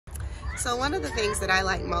So one of the things that I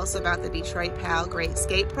like most about the Detroit PAL Great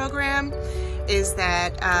Skate program is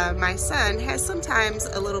that my son has sometimes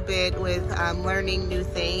a little bit with learning new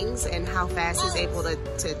things and how fast he's able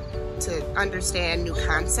to understand new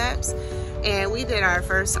concepts. And we did our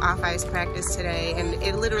first off-ice practice today, and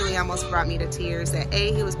it literally almost brought me to tears that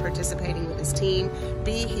A, he was participating with his team,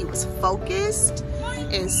 B, he was focused,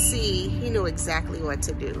 and C, he knew exactly what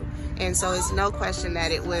to do. And so it's no question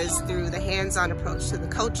that it was through the hands-on approach to the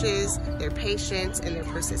coaches, their patience, and their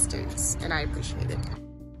persistence, and I appreciate it.